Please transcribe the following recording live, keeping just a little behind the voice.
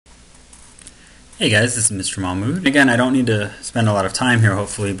Hey guys, this is Mr. Mahmood. Again, I don't need to spend a lot of time here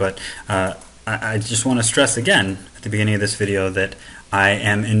hopefully, but I just want to stress again at the beginning of this video that I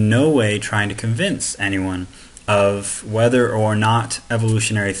am in no way trying to convince anyone of whether or not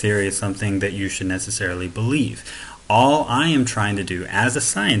evolutionary theory is something that you should necessarily believe. All I am trying to do as a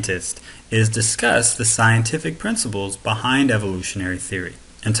scientist is discuss the scientific principles behind evolutionary theory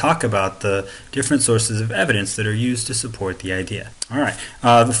and talk about the different sources of evidence that are used to support the idea. Alright,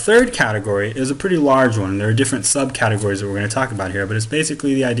 the third category is a pretty large one. There are different subcategories that we're going to talk about here, but it's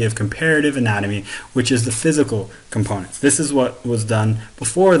basically the idea of comparative anatomy, which is the physical components. This is what was done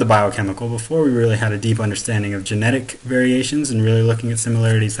before the biochemical, before we really had a deep understanding of genetic variations and really looking at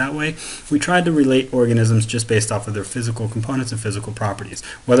similarities that way. We tried to relate organisms just based off of their physical components and physical properties,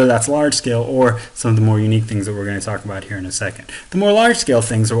 whether that's large scale or some of the more unique things that we're going to talk about here in a second. The more large scale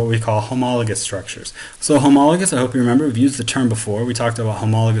things are what we call homologous structures. So homologous, I hope you remember, we've used the term before. We talked about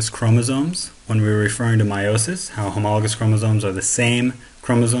homologous chromosomes when we were referring to meiosis, how homologous chromosomes are the same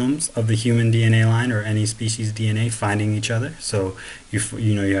chromosomes of the human DNA line or any species DNA finding each other. So you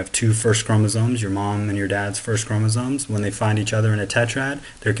have two first chromosomes, your mom and your dad's first chromosomes. When they find each other in a tetrad,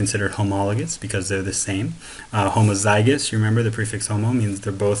 they're considered homologous because they're the same. Homozygous, you remember the prefix homo means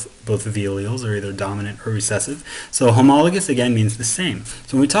they're both of the alleles are either dominant or recessive. So homologous again means the same.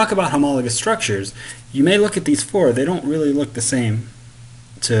 So when we talk about homologous structures, you may look at these four, they don't really look the same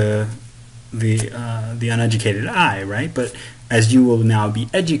to the uneducated eye, right? But as you will now be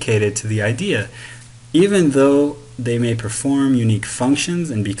educated to the idea, even though they may perform unique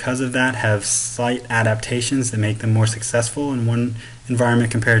functions and because of that have slight adaptations that make them more successful in one environment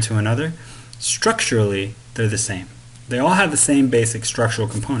compared to another, structurally they're the same. They all have the same basic structural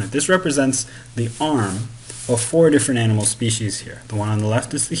component. This represents the arm of four different animal species here. The one on the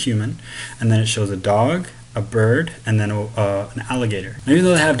left is the human, and then it shows a dog, a bird, and then an alligator. Now, even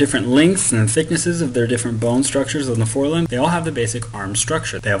though they have different lengths and thicknesses of their different bone structures on the forelimb, they all have the basic arm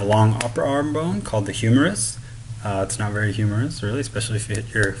structure. They have a long upper arm bone called the humerus. It's not very humorous, really, especially if you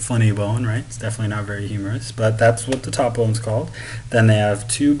hit your funny bone, right? It's definitely not very humorous, but that's what the top bone's called. Then they have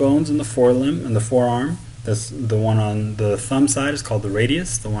two bones in the forelimb and the forearm. The one on the thumb side is called the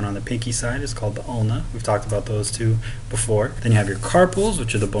radius. The one on the pinky side is called the ulna. We've talked about those two before. Then you have your carpals,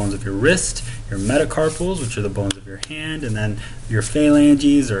 which are the bones of your wrist, your metacarpals, which are the bones of your hand, and then your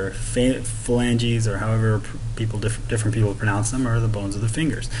phalanges or phalanges, or however different people pronounce them, are the bones of the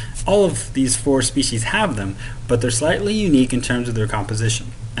fingers. All of these four species have them, but they're slightly unique in terms of their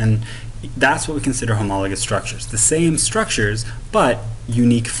composition. And that's what we consider homologous structures. The same structures, but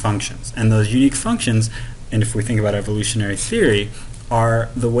unique functions. And those unique functions, and if we think about evolutionary theory, are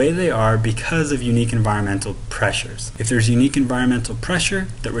the way they are because of unique environmental pressures. If there's unique environmental pressure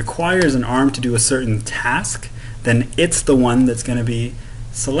that requires an arm to do a certain task, then it's the one that's going to be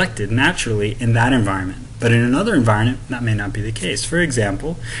selected naturally in that environment. But in another environment, that may not be the case. For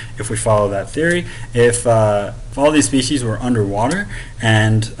example, if we follow that theory, if all these species were underwater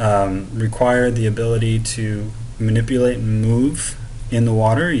and required the ability to manipulate and move in the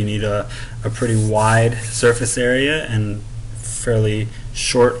water, you need a pretty wide surface area and fairly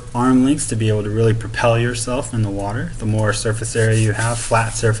short arm lengths to be able to really propel yourself in the water. The more surface area you have,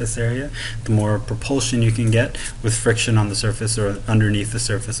 flat surface area, the more propulsion you can get with friction on the surface or underneath the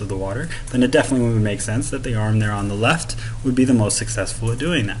surface of the water, then it definitely would make sense that the arm there on the left would be the most successful at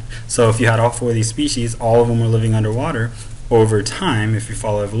doing that. So if you had all four of these species, all of them were living underwater, over time, if you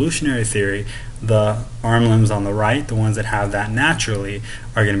follow evolutionary theory, the arm limbs on the right, the ones that have that naturally,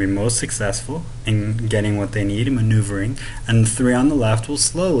 are going to be most successful in getting what they need and maneuvering, and the three on the left will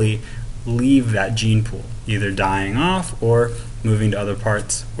slowly leave that gene pool, either dying off or moving to other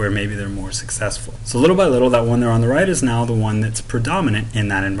parts where maybe they're more successful. So little by little, that one there on the right is now the one that's predominant in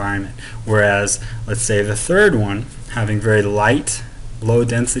that environment, whereas, let's say, the third one, having very light, low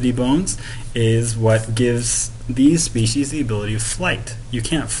density bones, is what gives these species the ability of flight. You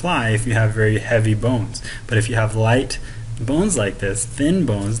can't fly if you have very heavy bones, but if you have light bones like this, thin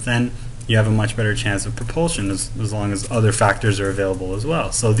bones, then you have a much better chance of propulsion as long as other factors are available as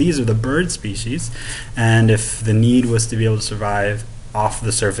well. So these are the bird species, and if the need was to be able to survive off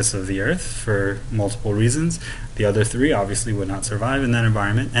the surface of the earth for multiple reasons, the other three obviously would not survive in that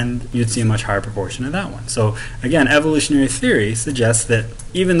environment, and you'd see a much higher proportion of that one. So again, evolutionary theory suggests that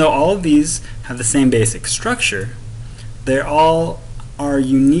even though all of these have the same basic structure, they all are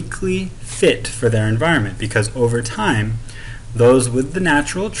uniquely fit for their environment, because over time those with the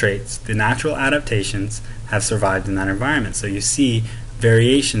natural traits, the natural adaptations, have survived in that environment. So you see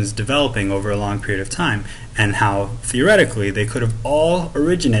variations developing over a long period of time, and how theoretically they could have all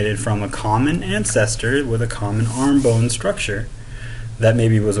originated from a common ancestor with a common arm bone structure that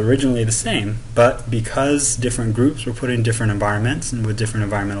maybe was originally the same, but because different groups were put in different environments and with different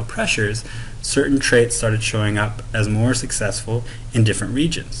environmental pressures, certain traits started showing up as more successful in different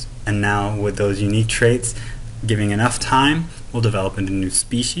regions. And now with those unique traits, giving enough time, we'll develop into new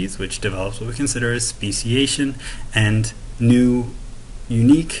species, which develops what we consider as speciation, and new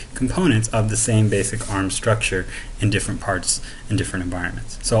unique components of the same basic arm structure in different parts in different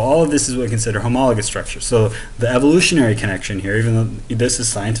environments. So all of this is what we consider homologous structure. So the evolutionary connection here, even though this is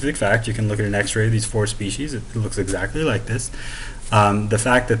scientific fact, you can look at an x-ray of these 4 species, it looks exactly like this. The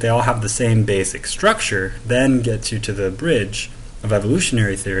fact that they all have the same basic structure then gets you to the bridge of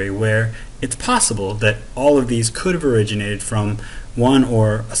evolutionary theory, where it's possible that all of these could have originated from one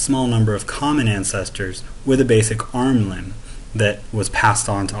or a small number of common ancestors with a basic arm limb that was passed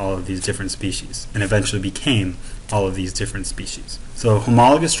on to all of these different species and eventually became all of these different species. So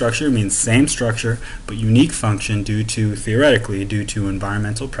homologous structure means same structure but unique function theoretically due to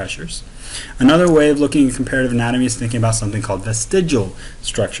environmental pressures. Another way of looking at comparative anatomy is thinking about something called vestigial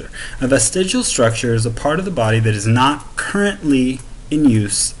structure. A vestigial structure is a part of the body that is not currently in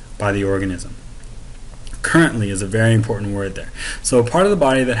use by the organism. Currently is a very important word there. So a part of the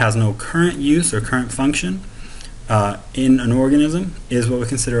body that has no current use or current function in an organism is what we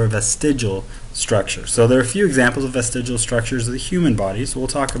consider a vestigial structure. So there are a few examples of vestigial structures of the human body, so we'll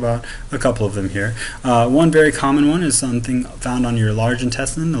talk about a couple of them here. One very common one is something found on your large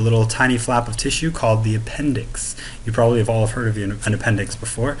intestine, a little tiny flap of tissue called the appendix. You probably have all heard of an appendix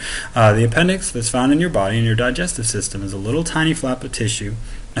before. The appendix that's found in your body, in your digestive system, is a little tiny flap of tissue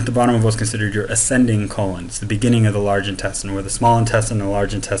at the bottom of what's considered your ascending colon. It's the beginning of the large intestine. Where the small intestine and the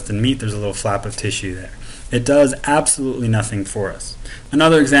large intestine meet, there's a little flap of tissue there. It does absolutely nothing for us.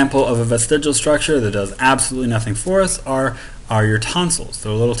 Another example of a vestigial structure that does absolutely nothing for us are your tonsils.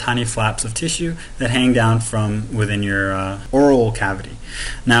 They're little tiny flaps of tissue that hang down from within your oral cavity.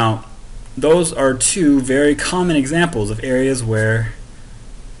 Now, those are 2 very common examples of areas where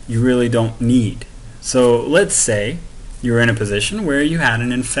you really don't need. So let's say you're in a position where you had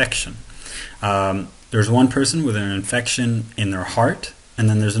an infection. There's one person with an infection in their heart, and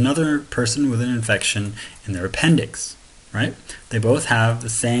then there's another person with an infection in their appendix, right? They both have the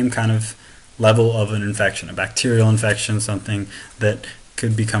same kind of level of an infection, a bacterial infection, something that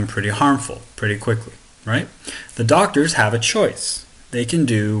could become pretty harmful pretty quickly, right? The doctors have a choice. They can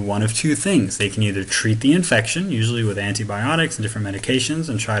do one of 2 things. They can either treat the infection, usually with antibiotics and different medications,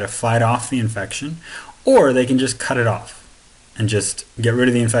 and try to fight off the infection, or they can just cut it off and just get rid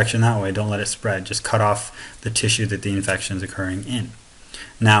of the infection that way. Don't let it spread. Just cut off the tissue that the infection is occurring in.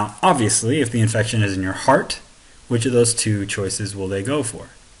 Now, obviously, if the infection is in your heart, which of those 2 choices will they go for?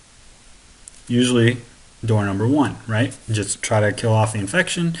 Usually door number 1, right? Just try to kill off the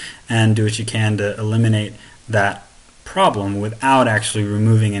infection and do what you can to eliminate that problem without actually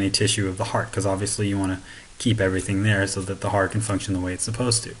removing any tissue of the heart, because obviously you want to keep everything there so that the heart can function the way it's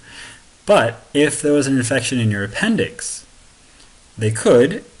supposed to. But if there was an infection in your appendix, they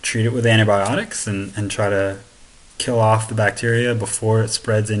could treat it with antibiotics and try to kill off the bacteria before it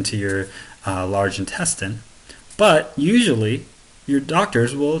spreads into your large intestine. But usually your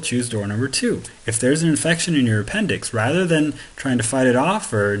doctors will choose door number 2. If there's an infection in your appendix, rather than trying to fight it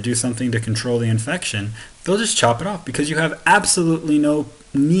off or do something to control the infection, they'll just chop it off because you have absolutely no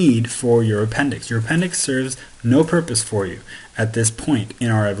need for your appendix. Your appendix serves no purpose for you at this point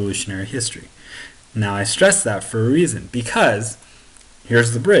in our evolutionary history. Now I stress that for a reason, because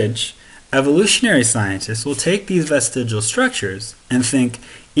here's the bridge. Evolutionary scientists will take these vestigial structures and think,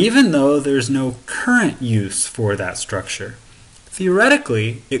 even though there's no current use for that structure,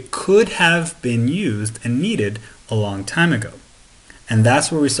 theoretically it could have been used and needed a long time ago. And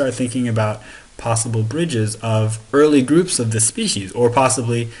that's where we start thinking about possible bridges of early groups of this species, or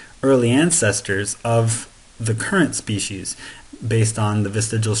possibly early ancestors of the current species, based on the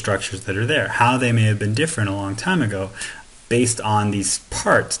vestigial structures that are there, how they may have been different a long time ago, based on these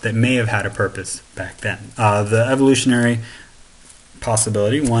parts that may have had a purpose back then. The evolutionary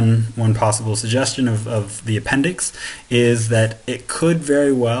possibility, one possible suggestion of the appendix, is that it could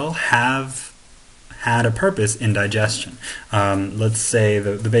very well have had a purpose in digestion. Let's say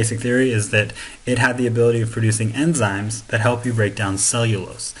the basic theory is that it had the ability of producing enzymes that help you break down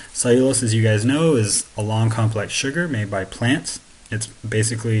cellulose. Cellulose, as you guys know, is a long complex sugar made by plants. It's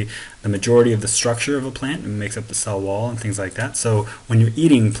basically the majority of the structure of a plant. It makes up the cell wall and things like that. So when you're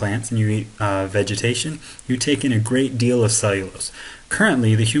eating plants and you eat vegetation, you take in a great deal of cellulose.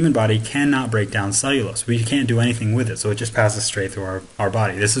 Currently, the human body cannot break down cellulose. We can't do anything with it, so it just passes straight through our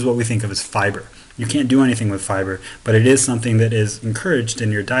body. This is what we think of as fiber. You can't do anything with fiber, but it is something that is encouraged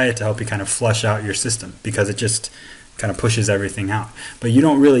in your diet to help you kind of flush out your system, because it just kind of pushes everything out. But you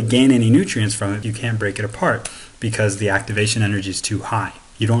don't really gain any nutrients from it. You can't break it apart because the activation energy is too high.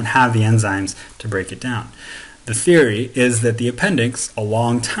 You don't have the enzymes to break it down. The theory is that the appendix, a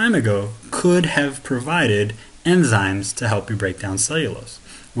long time ago, could have provided enzymes to help you break down cellulose,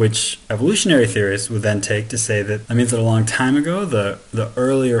 which evolutionary theorists would then take to say that means that a long time ago, the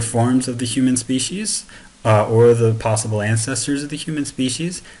earlier forms of the human species, or the possible ancestors of the human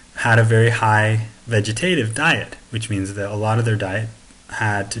species, had a very high vegetative diet, which means that a lot of their diet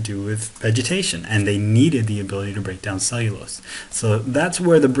had to do with vegetation, and they needed the ability to break down cellulose. So that's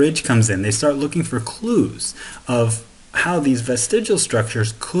where the bridge comes in. They start looking for clues of how these vestigial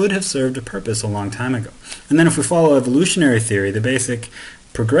structures could have served a purpose a long time ago. And then if we follow evolutionary theory, the basic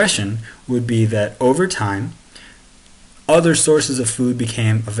progression would be that over time, other sources of food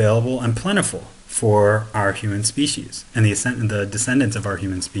became available and plentiful for our human species and the descendants of our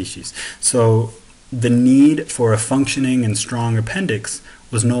human species. So the need for a functioning and strong appendix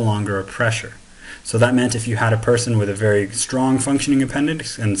was no longer a pressure. So that meant if you had a person with a very strong functioning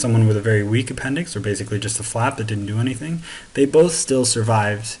appendix and someone with a very weak appendix, or basically just a flap that didn't do anything, they both still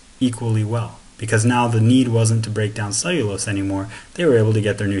survived equally well. Because now the need wasn't to break down cellulose anymore. They were able to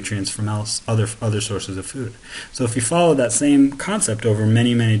get their nutrients from other sources of food. So if you follow that same concept over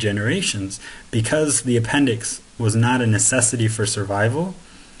many, many generations, because the appendix was not a necessity for survival,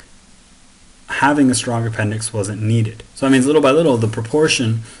 having a strong appendix wasn't needed. So that means little by little, the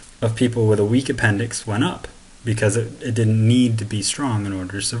proportion of people with a weak appendix went up because it didn't need to be strong in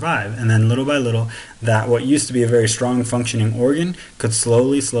order to survive. And then little by little, that what used to be a very strong functioning organ could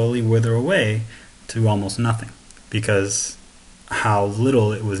slowly wither away to almost nothing because how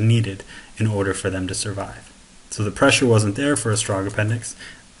little it was needed in order for them to survive. So the pressure wasn't there for a strong appendix,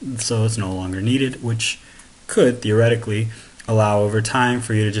 so it's no longer needed, which could theoretically allow over time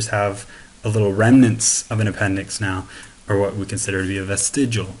for you to just have a little remnants of an appendix now, or what we consider to be a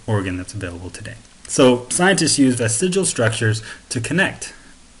vestigial organ that's available today. So scientists use vestigial structures to connect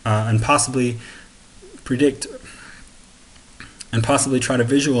and possibly predict and possibly try to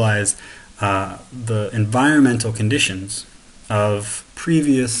visualize the environmental conditions of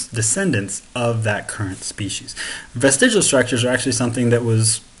previous descendants of that current species. Vestigial structures are actually something that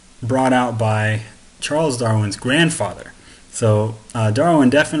was brought out by Charles Darwin's grandfather. So Darwin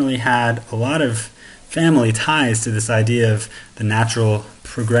definitely had a lot of family ties to this idea of the natural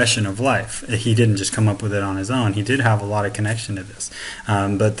progression of life. He didn't just come up with it on his own. He did have a lot of connection to this.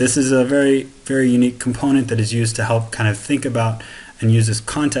 But this is a very, very unique component that is used to help kind of think about and use as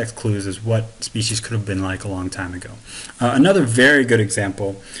context clues as what species could have been like a long time ago. Another very good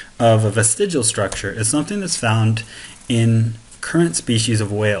example of a vestigial structure is something that's found in current species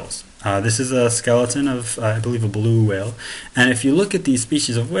of whales. This is a skeleton of, I believe, a blue whale. And if you look at these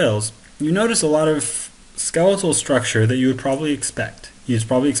species of whales, you notice a lot of skeletal structure that you would probably expect. You'd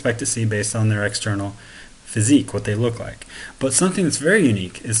probably expect to see based on their external physique, what they look like. But something that's very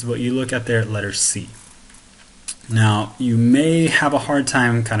unique is what you look at there at letter C. Now, you may have a hard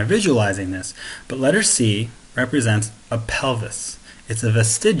time kind of visualizing this, but letter C represents a pelvis. It's a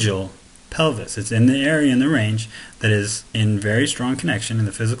vestigial pelvis. It's in the area in the range that is in very strong connection, and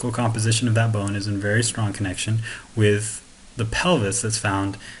the physical composition of that bone is in very strong connection with the pelvis that's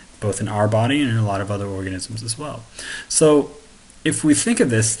found both in our body and in a lot of other organisms as well. So if we think of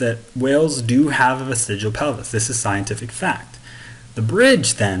this, that whales do have a vestigial pelvis, this is scientific fact. The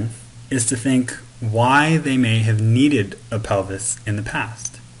bridge then is to think why they may have needed a pelvis in the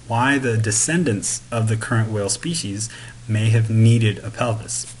past, why the descendants of the current whale species may have needed a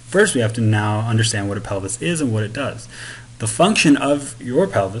pelvis. First, we have to now understand what a pelvis is and what it does. The function of your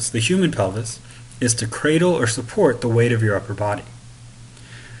pelvis, the human pelvis, is to cradle or support the weight of your upper body.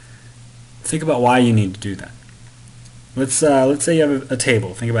 Think about why you need to do that. Let's say you have a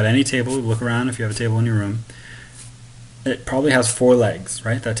table. Think about any table. Look around if you have a table in your room. It probably has 4 legs,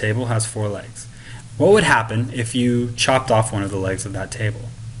 right? That table has 4 legs. What would happen if you chopped off one of the legs of that table?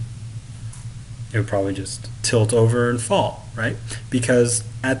 It would probably just tilt over and fall, right? Because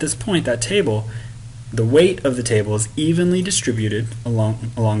at this point, that table, the weight of the table is evenly distributed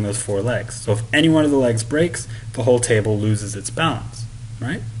along those 4 legs. So if any one of the legs breaks, the whole table loses its balance,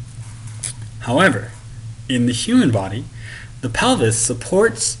 right? However, in the human body, the pelvis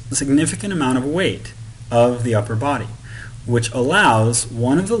supports a significant amount of weight of the upper body, which allows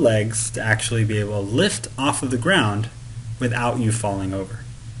one of the legs to actually be able to lift off of the ground without you falling over.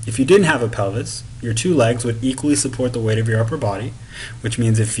 If you didn't have a pelvis, your 2 legs would equally support the weight of your upper body, which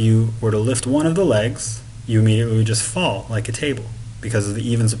means if you were to lift one of the legs, you immediately would just fall like a table. Because of the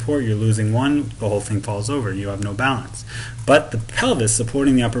even support, you're losing one, the whole thing falls over. You have no balance. But the pelvis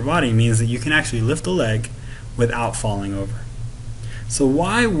supporting the upper body means that you can actually lift a leg without falling over. So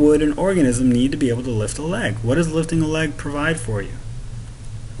why would an organism need to be able to lift a leg? What does lifting a leg provide for you?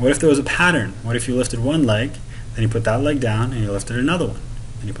 What if there was a pattern? What if you lifted one leg, then you put that leg down and you lifted another one?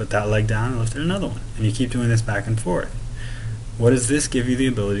 Then you put that leg down and lifted another one. And you keep doing this back and forth. What does this give you the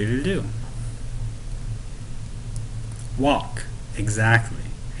ability to do? Walk. Exactly.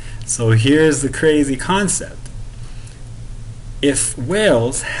 So here's the crazy concept. If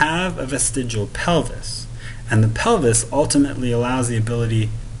whales have a vestigial pelvis, and the pelvis ultimately allows the ability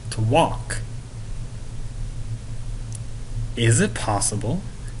to walk, is it possible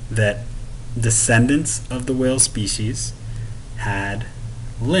that descendants of the whale species had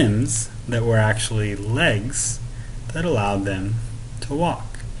limbs that were actually legs that allowed them to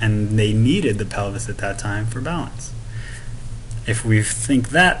walk, and they needed the pelvis at that time for balance? If we think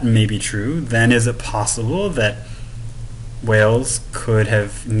that may be true, then is it possible that whales could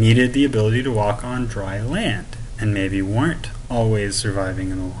have needed the ability to walk on dry land and maybe weren't always surviving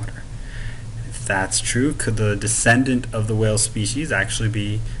in the water? If that's true, could the descendant of the whale species actually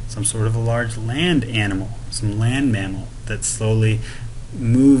be some sort of a large land animal, some land mammal that slowly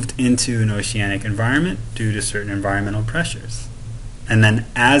moved into an oceanic environment due to certain environmental pressures? And then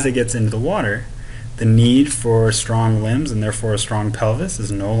as it gets into the water, the need for strong limbs and therefore a strong pelvis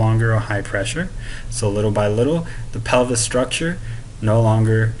is no longer a high pressure. So little by little, the pelvis structure no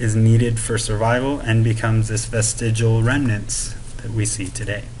longer is needed for survival and becomes this vestigial remnants that we see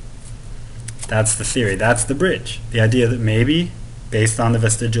today. That's the theory. That's the bridge. The idea that maybe, based on the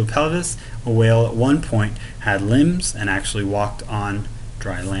vestigial pelvis, a whale at one point had limbs and actually walked on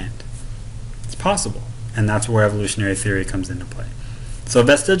dry land. It's possible, and that's where evolutionary theory comes into play. So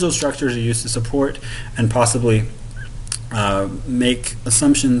vestigial structures are used to support and possibly make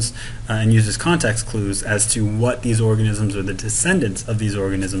assumptions and use as context clues as to what these organisms or the descendants of these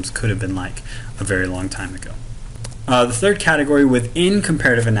organisms could have been like a very long time ago. The third category within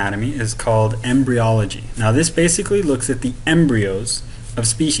comparative anatomy is called embryology. Now this basically looks at the embryos of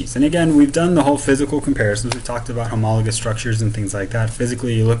species. And again, we've done the whole physical comparisons. We've talked about homologous structures and things like that.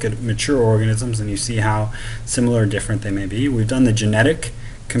 Physically, you look at mature organisms and you see how similar or different they may be. We've done the genetic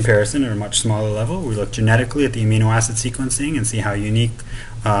comparison at a much smaller level. We look genetically at the amino acid sequencing and see how unique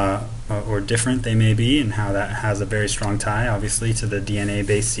or different they may be, and how that has a very strong tie, obviously, to the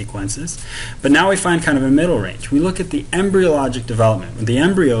DNA-based sequences. But now we find kind of a middle range. We look at the embryologic development. The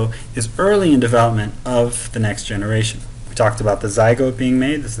embryo is early in development of the next generation. We talked about the zygote being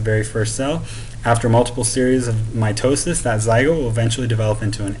made. This is the very first cell. After multiple series of mitosis, that zygote will eventually develop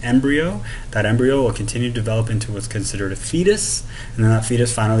into an embryo. That embryo will continue to develop into what's considered a fetus, and then that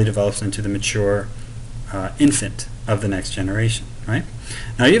fetus finally develops into the mature infant of the next generation, right?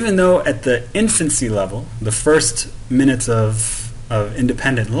 Now, even though at the infancy level, the first minutes of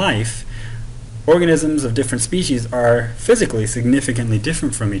independent life, organisms of different species are physically significantly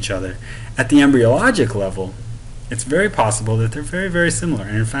different from each other, at the embryologic level, it's very possible that they're very, very similar,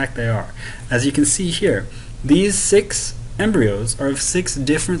 and in fact they are. As you can see here, these 6 embryos are of 6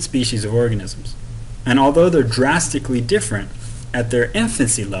 different species of organisms. And although they're drastically different at their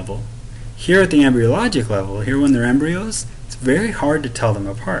infancy level, here at the embryologic level, here when they're embryos, it's very hard to tell them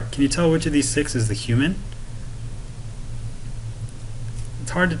apart. Can you tell which of these 6 is the human?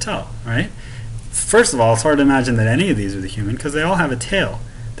 It's hard to tell, right? First of all, it's hard to imagine that any of these are the human because they all have a tail.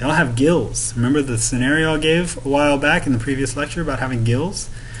 They all have gills. Remember the scenario I gave a while back in the previous lecture about having gills?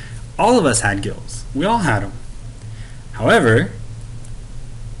 All of us had gills. We all had them. However,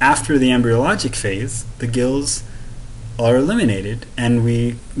 after the embryologic phase, the gills are eliminated and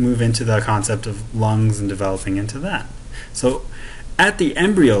we move into the concept of lungs and developing into that. So at the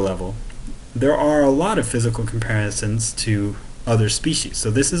embryo level, there are a lot of physical comparisons to other species. So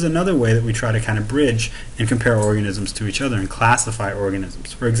this is another way that we try to kind of bridge and compare organisms to each other and classify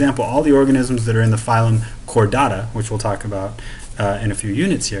organisms. For example, all the organisms that are in the phylum Chordata, which we'll talk about in a few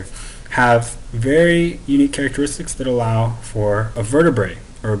units here, have very unique characteristics that allow for a vertebrae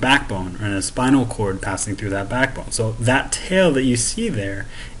or a backbone and a spinal cord passing through that backbone. So that tail that you see there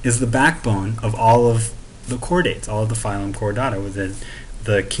is the backbone of all of the chordates, all of the phylum Chordata within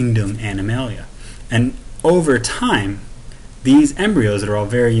the kingdom Animalia. And over time, these embryos that are all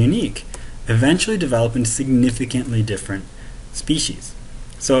very unique eventually develop into significantly different species.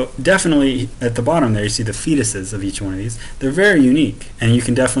 So definitely at the bottom there you see the fetuses of each one of these. They're very unique and you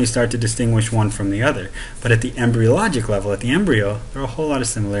can definitely start to distinguish one from the other. But at the embryologic level, at the embryo, there are a whole lot of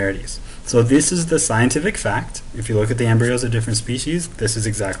similarities. So this is the scientific fact. If you look at the embryos of different species, this is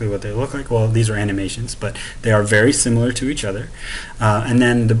exactly what they look like. Well, these are animations, but they are very similar to each other. And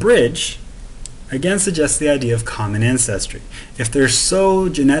then the bridge again suggests the idea of common ancestry. If they're so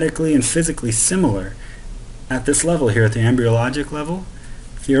genetically and physically similar, at this level here, at the embryologic level,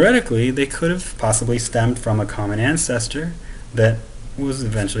 theoretically they could have possibly stemmed from a common ancestor that was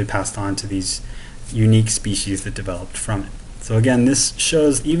eventually passed on to these unique species that developed from it. So again, this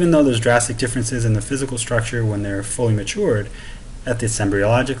shows even though there's drastic differences in the physical structure when they're fully matured, at this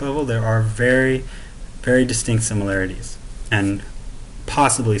embryologic level there are very, very distinct similarities, and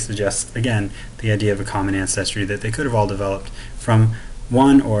possibly suggests, again, the idea of a common ancestry, that they could have all developed from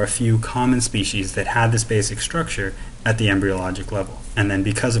one or a few common species that had this basic structure at the embryologic level, and then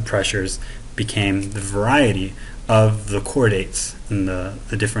because of pressures became the variety of the chordates and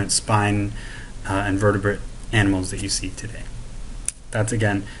the different spine and vertebrate animals that you see today. That's,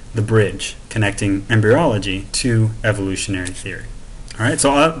 again, the bridge connecting embryology to evolutionary theory. Alright,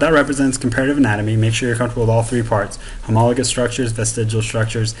 so that represents comparative anatomy. Make sure you're comfortable with all three parts: homologous structures, vestigial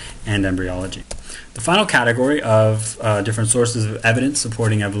structures, and embryology. The final category of different sources of evidence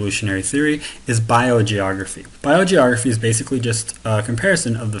supporting evolutionary theory is biogeography. Biogeography is basically just a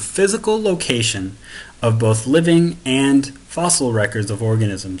comparison of the physical location of both living and fossil records of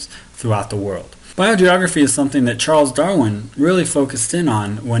organisms throughout the world. Biogeography is something that Charles Darwin really focused in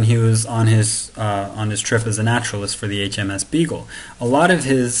on when he was on his trip as a naturalist for the HMS Beagle. A lot of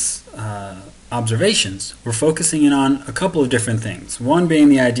his observations were focusing in on a couple of different things. One being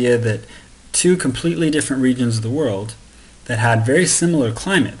the idea that two completely different regions of the world that had very similar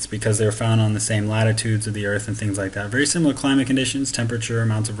climates, because they were found on the same latitudes of the Earth and things like that, very similar climate conditions, temperature,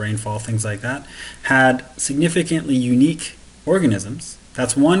 amounts of rainfall, things like that, had significantly unique organisms.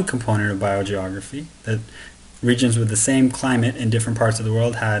 That's one component of biogeography, that regions with the same climate in different parts of the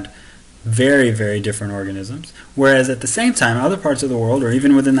world had very, very different organisms, whereas at the same time, other parts of the world, or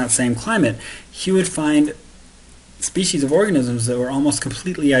even within that same climate, he would find species of organisms that were almost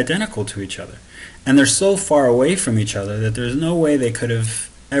completely identical to each other. And they're so far away from each other that there's no way they could have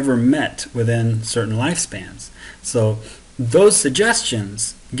ever met within certain lifespans. So those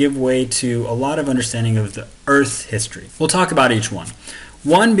suggestions give way to a lot of understanding of the Earth's history. We'll talk about each one.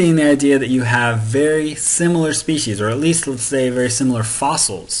 One being the idea that you have very similar species, or at least let's say very similar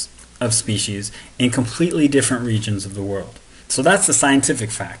fossils of species in completely different regions of the world. So that's the scientific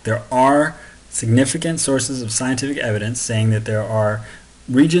fact. There are significant sources of scientific evidence saying that there are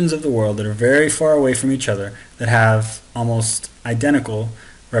regions of the world that are very far away from each other that have almost identical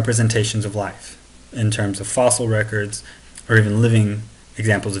representations of life in terms of fossil records or even living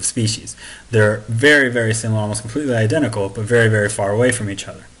examples of species. They're very, very similar, almost completely identical, but very, very far away from each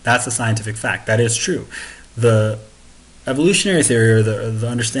other. That's a scientific fact. That is true. The evolutionary theory, or the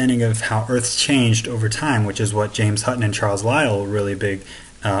understanding of how Earth's changed over time, which is what James Hutton and Charles Lyell were really big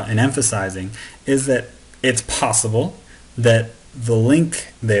in emphasizing, is that it's possible that the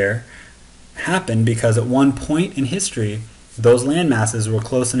link there happened because at one point in history those land masses were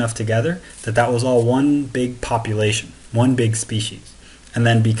close enough together that that was all one big population, one big species. And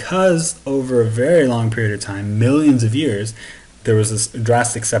then because over a very long period of time, millions of years, there was this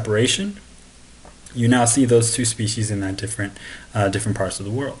drastic separation, you now see those two species in that different parts of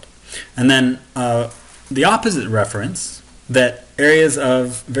the world. And then the opposite reference, that areas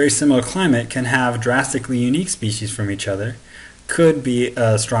of very similar climate can have drastically unique species from each other, could be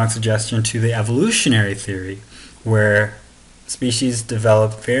a strong suggestion to the evolutionary theory, where species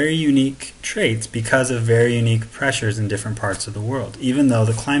develop very unique traits because of very unique pressures in different parts of the world. Even though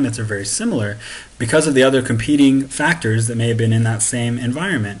the climates are very similar, because of the other competing factors that may have been in that same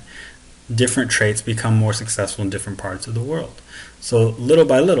environment, different traits become more successful in different parts of the world. So little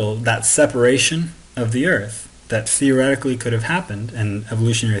by little, that separation of the Earth that theoretically could have happened, and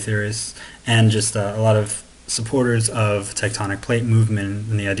evolutionary theorists and just a lot of supporters of tectonic plate movement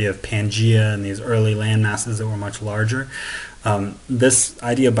and the idea of Pangea and these early land masses that were much larger, this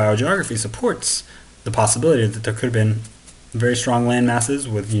idea of biogeography supports the possibility that there could have been very strong land masses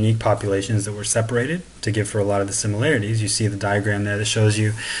with unique populations that were separated to give for a lot of the similarities. You see the diagram there that shows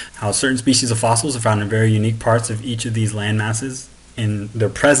you how certain species of fossils are found in very unique parts of each of these land masses in their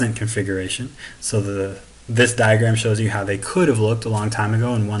present configuration. So this diagram shows you how they could have looked a long time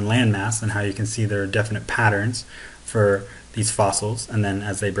ago in one landmass, and how you can see there are definite patterns for these fossils, and then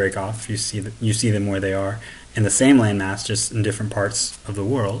as they break off you see them where they are in the same landmass, just in different parts of the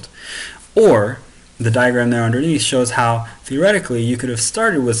world. Or the diagram there underneath shows how theoretically you could have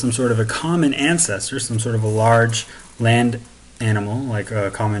started with some sort of a common ancestor, some sort of a large land animal like a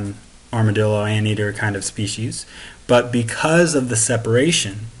common armadillo, anteater kind of species, but because of the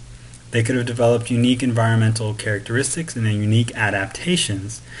separation they could have developed unique environmental characteristics and then unique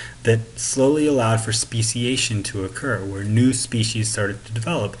adaptations that slowly allowed for speciation to occur, where new species started to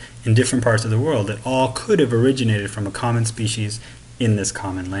develop in different parts of the world that all could have originated from a common species in this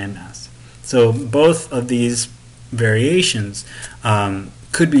common landmass. So both of these variations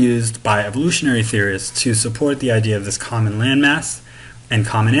could be used by evolutionary theorists to support the idea of this common landmass and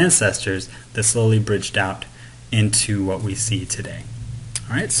common ancestors that slowly bridged out into what we see today.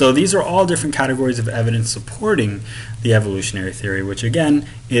 All right, so these are all different categories of evidence supporting the evolutionary theory, which again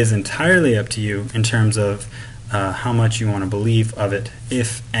is entirely up to you in terms of how much you want to believe of it,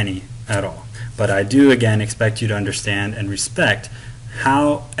 if any at all. But I do again expect you to understand and respect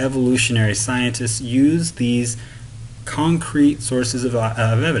how evolutionary scientists use these concrete sources of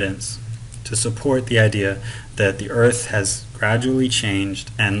evidence to support the idea that the Earth has gradually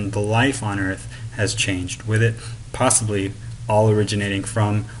changed and the life on Earth has changed with it, possibly all originating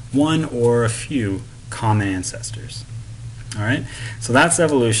from one or a few common ancestors. All right, so that's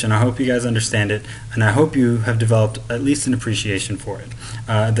evolution. I hope you guys understand it, and I hope you have developed at least an appreciation for it.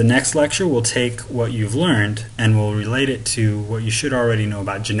 The next lecture will take what you've learned and will relate it to what you should already know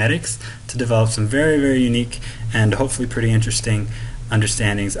about genetics to develop some very, very unique and hopefully pretty interesting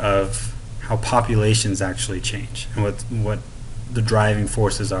understandings of how populations actually change and what the driving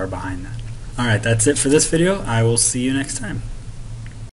forces are behind that. All right, that's it for this video. I will see you next time.